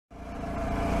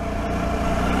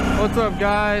What's up,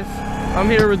 guys? I'm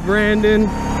here with Brandon.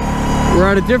 We're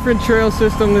at a different trail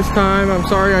system this time. I'm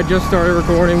sorry I just started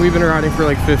recording. We've been riding for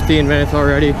like 15 minutes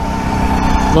already.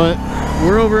 But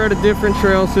we're over at a different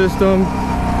trail system.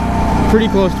 Pretty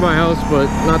close to my house, but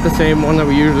not the same one that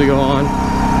we usually go on.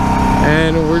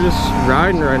 And we're just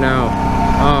riding right now.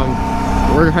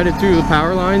 We're headed to the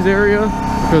power lines area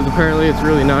because apparently it's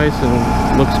really nice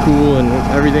and looks cool and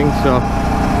everything. So,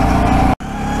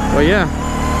 but yeah,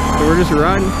 so we're just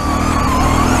riding.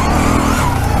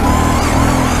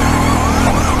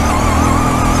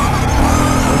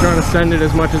 I'm trying to send it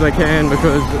as much as I can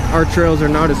because our trails are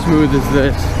not as smooth as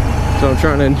this. So I'm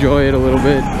trying to enjoy it a little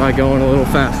bit by going a little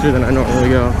faster than I normally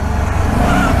go.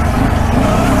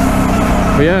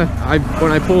 But yeah,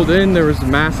 when I pulled in, there was a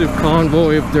massive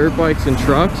convoy of dirt bikes and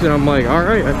trucks, and I'm like, all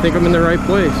right, I think I'm in the right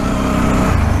place.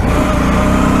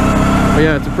 But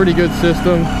yeah, it's a pretty good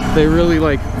system. They really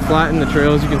like flatten the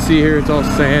trails. You can see here, it's all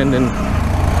sand, and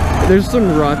there's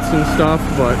some ruts and stuff,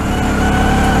 but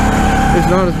there's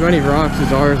not as many rocks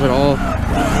as ours at all.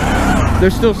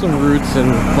 There's still some roots and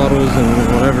puddles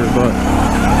and whatever, but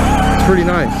it's pretty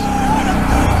nice.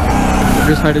 We're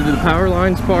just headed to the power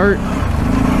lines part.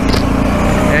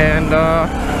 And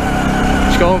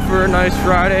just going for a nice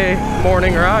Friday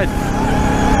morning ride.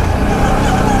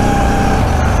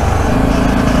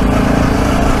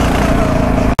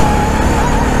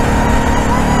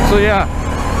 So yeah,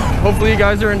 hopefully you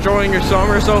guys are enjoying your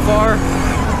summer so far.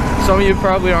 Some of you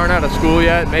probably aren't out of school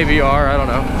yet, maybe you are, I don't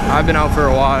know. I've been out for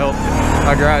a while.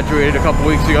 I graduated a couple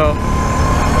weeks ago.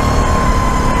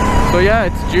 So yeah,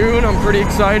 it's June, I'm pretty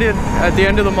excited. At the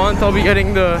end of the month, I'll be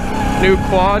getting the new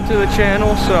quad to the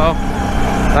channel, so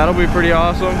that'll be pretty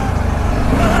awesome.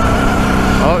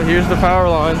 Oh, here's the power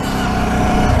lines.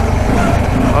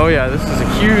 Oh yeah, this is a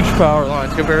huge power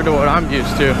lines compared to what I'm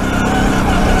used to.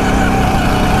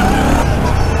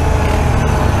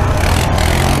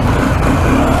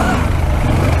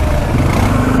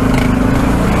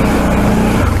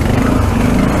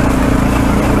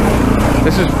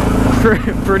 This is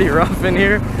pretty rough in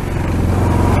here.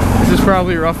 This is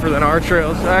probably rougher than our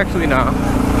trails. Actually, no.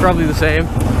 Probably the same.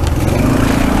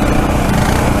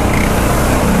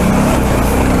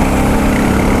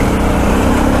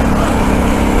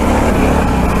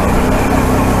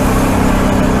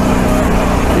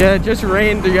 Yeah, it just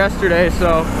rained yesterday,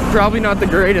 so probably not the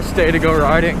greatest day to go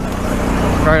riding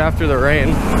right after the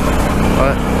rain.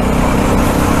 But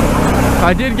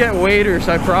I did get waders.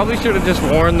 I probably should have just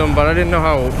worn them, but I didn't know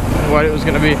how wet it was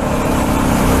going to be.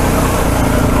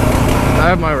 I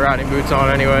have my riding boots on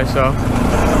anyway, so.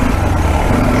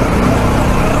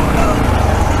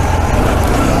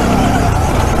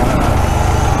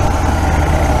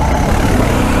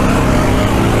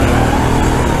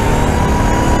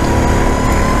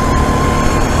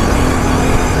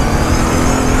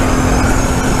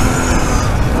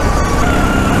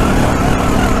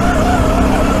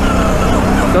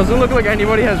 Doesn't look like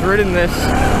anybody has ridden this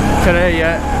today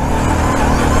yet.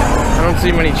 I don't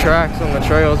see many tracks on the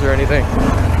trails or anything.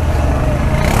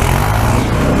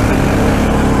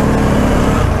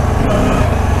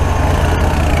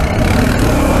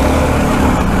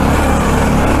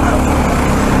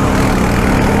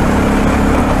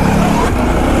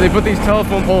 They put these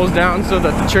telephone poles down so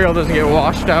that the trail doesn't get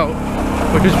washed out,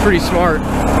 which is pretty smart.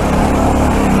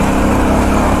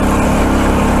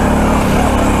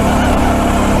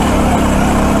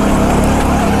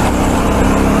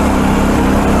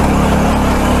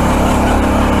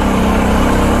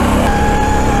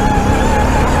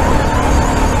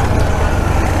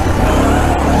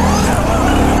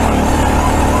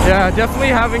 Yeah, definitely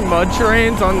having mud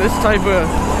terrains on this type of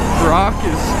rock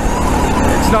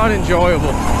it's not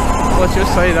enjoyable. Let's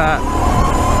just say that.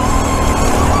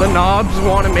 The knobs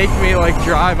want to make me like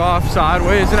drive off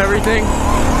sideways and everything,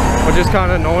 which is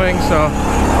kind of annoying, so.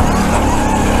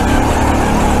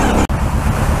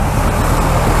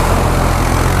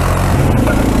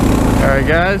 Alright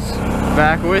guys,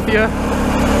 back with you.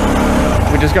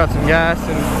 We just got some gas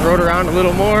and rode around a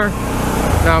little more.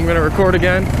 Now I'm gonna record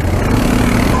again.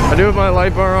 I do have my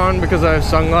light bar on because I have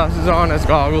sunglasses on as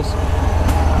goggles.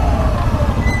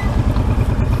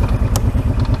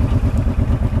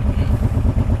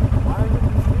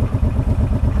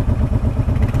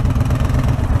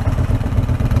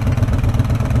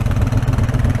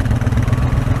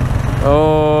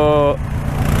 Oh,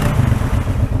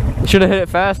 should have hit it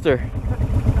faster.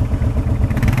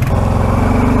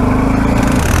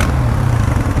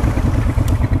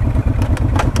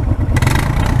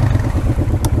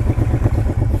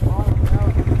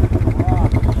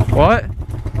 What?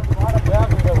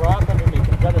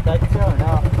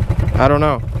 I don't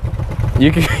know.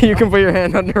 You can put your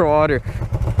hand underwater.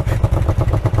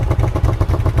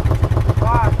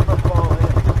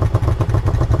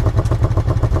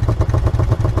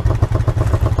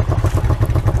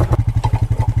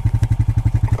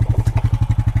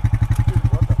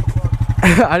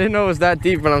 I didn't know it was that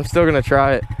deep, but I'm still gonna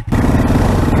try it.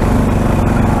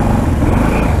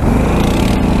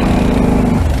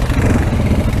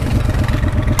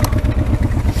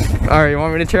 All right, you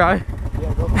want me to try?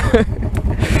 Yeah, go for it.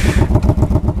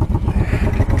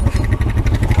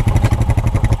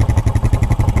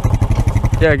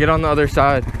 Yeah, get on the other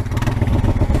side.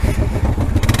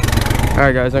 All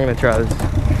right, guys, I'm gonna try this.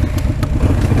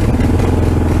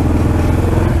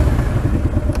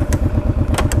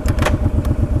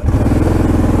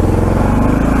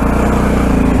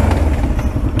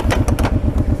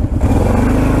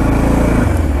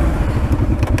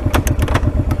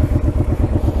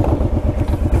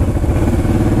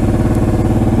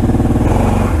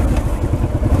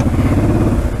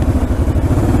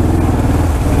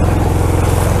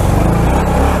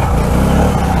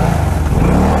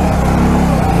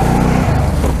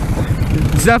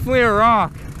 It's definitely a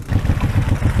rock.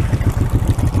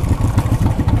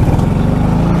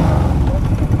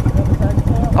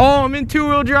 Oh, I'm in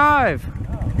two-wheel drive.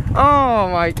 Oh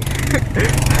my.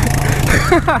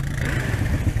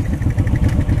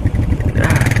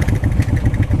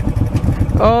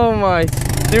 Oh my,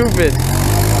 stupid.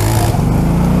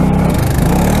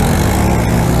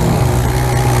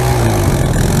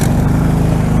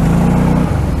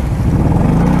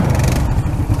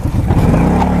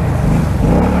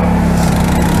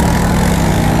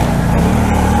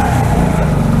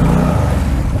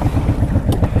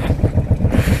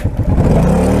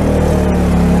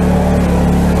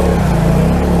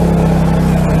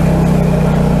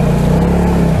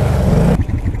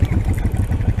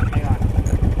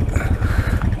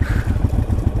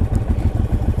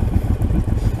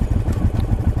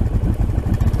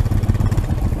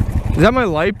 Is that my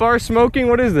light bar smoking?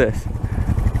 What is this?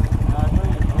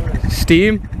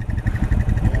 Steam?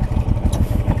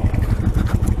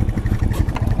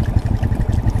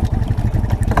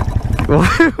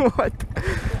 What?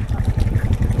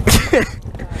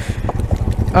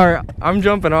 Alright, I'm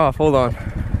jumping off. Hold on.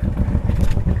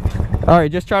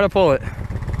 Alright, just try to pull it.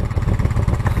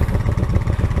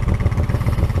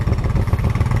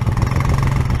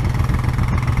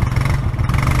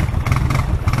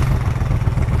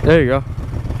 There you go.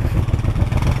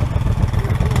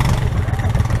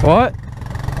 What?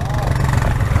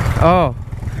 Oh.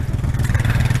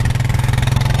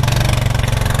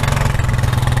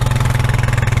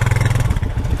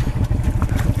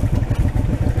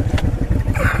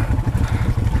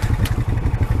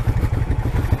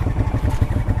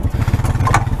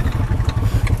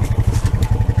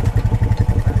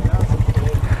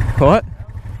 What?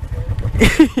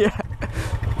 Yeah.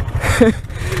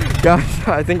 Guys,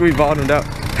 I think we bottomed out.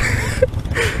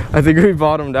 I think we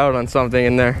bottomed out on something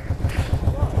in there.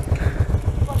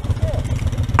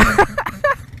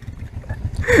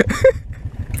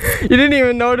 You didn't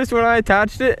even notice when I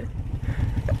attached it?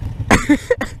 Did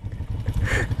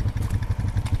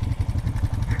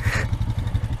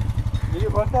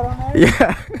you put that on there?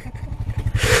 Yeah.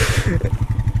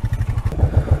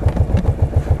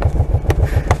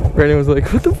 Brandon was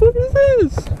like, what the fuck is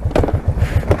this?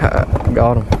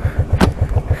 Got him.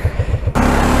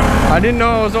 I didn't know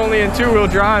I was only in two-wheel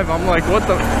drive. I'm like, what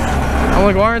the? I'm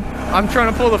like, why aren't, I'm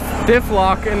trying to pull the diff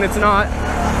lock and it's not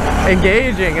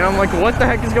engaging. And I'm like, what the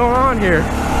heck is going on here?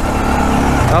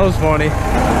 That was funny.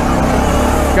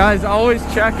 Guys, always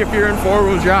check if you're in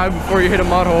four-wheel drive before you hit a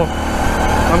mud hole.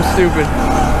 I'm stupid.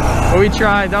 But we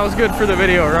tried. That was good for the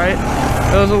video, right?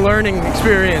 That was a learning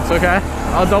experience, okay?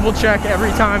 I'll double check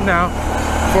every time now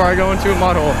before I go into a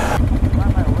mud hole.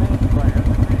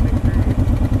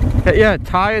 Yeah,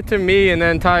 tie it to me and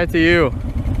then tie it to you.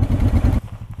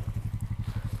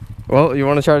 Well, you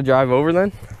want to try to drive over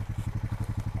then?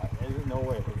 There's no way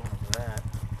we're going for that.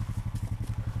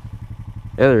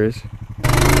 Yeah, there is.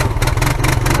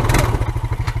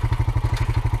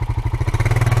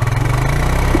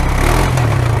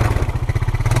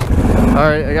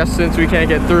 Alright, I guess since we can't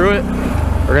get through it,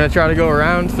 we're going to try to go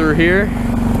around through here.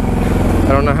 I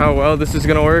don't know how well this is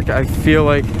going to work. I feel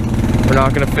like we're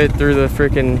not going to fit through the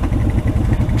freaking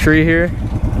tree here.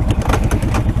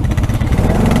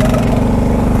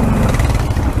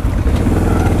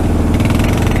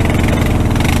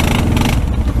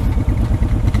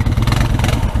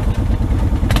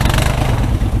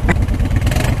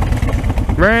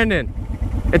 Brandon,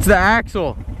 it's the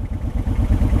axle.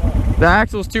 The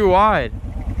axle's too wide.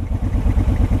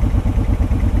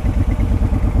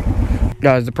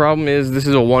 Guys, the problem is this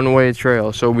is a one-way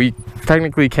trail, so we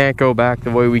technically can't go back the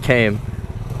way we came,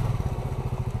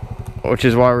 which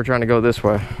is why we're trying to go this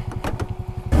way.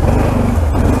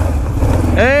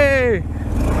 Hey!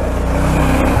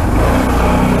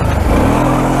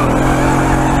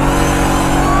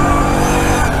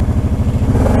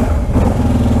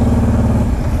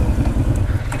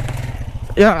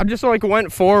 Yeah, I just like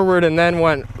went forward and then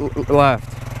went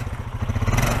left.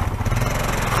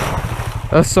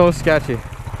 That's so sketchy.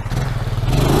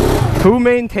 Who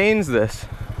maintains this?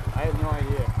 I have no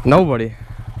idea. Nobody.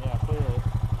 Yeah, clearly.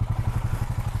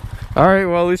 Alright,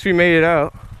 well at least we made it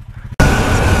out.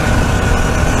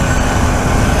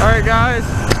 Alright guys,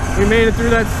 we made it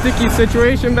through that sticky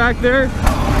situation back there.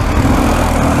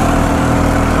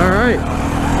 Alright,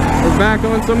 we're back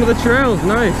on some of the trails,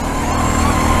 nice.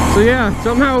 So yeah,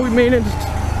 somehow we managed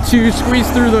to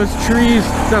squeeze through those trees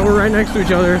that were right next to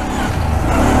each other.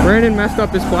 Brandon messed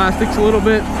up his plastics a little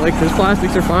bit. Like, his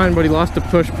plastics are fine, but he lost a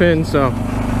push pin, so.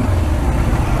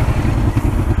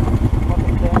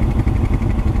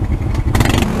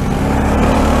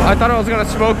 I thought I was gonna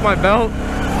smoke my belt,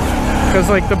 because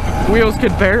like the wheels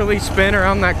could barely spin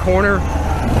around that corner,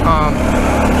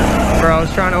 where I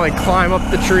was trying to like climb up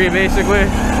the tree basically.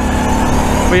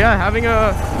 But yeah, having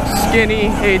a skinny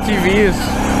ATV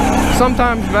is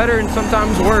sometimes better and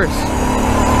sometimes worse.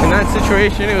 In that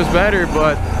situation it was better,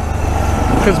 but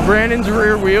because Brandon's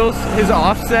rear wheels, his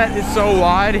offset is so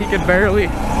wide, he could barely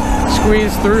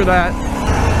squeeze through that.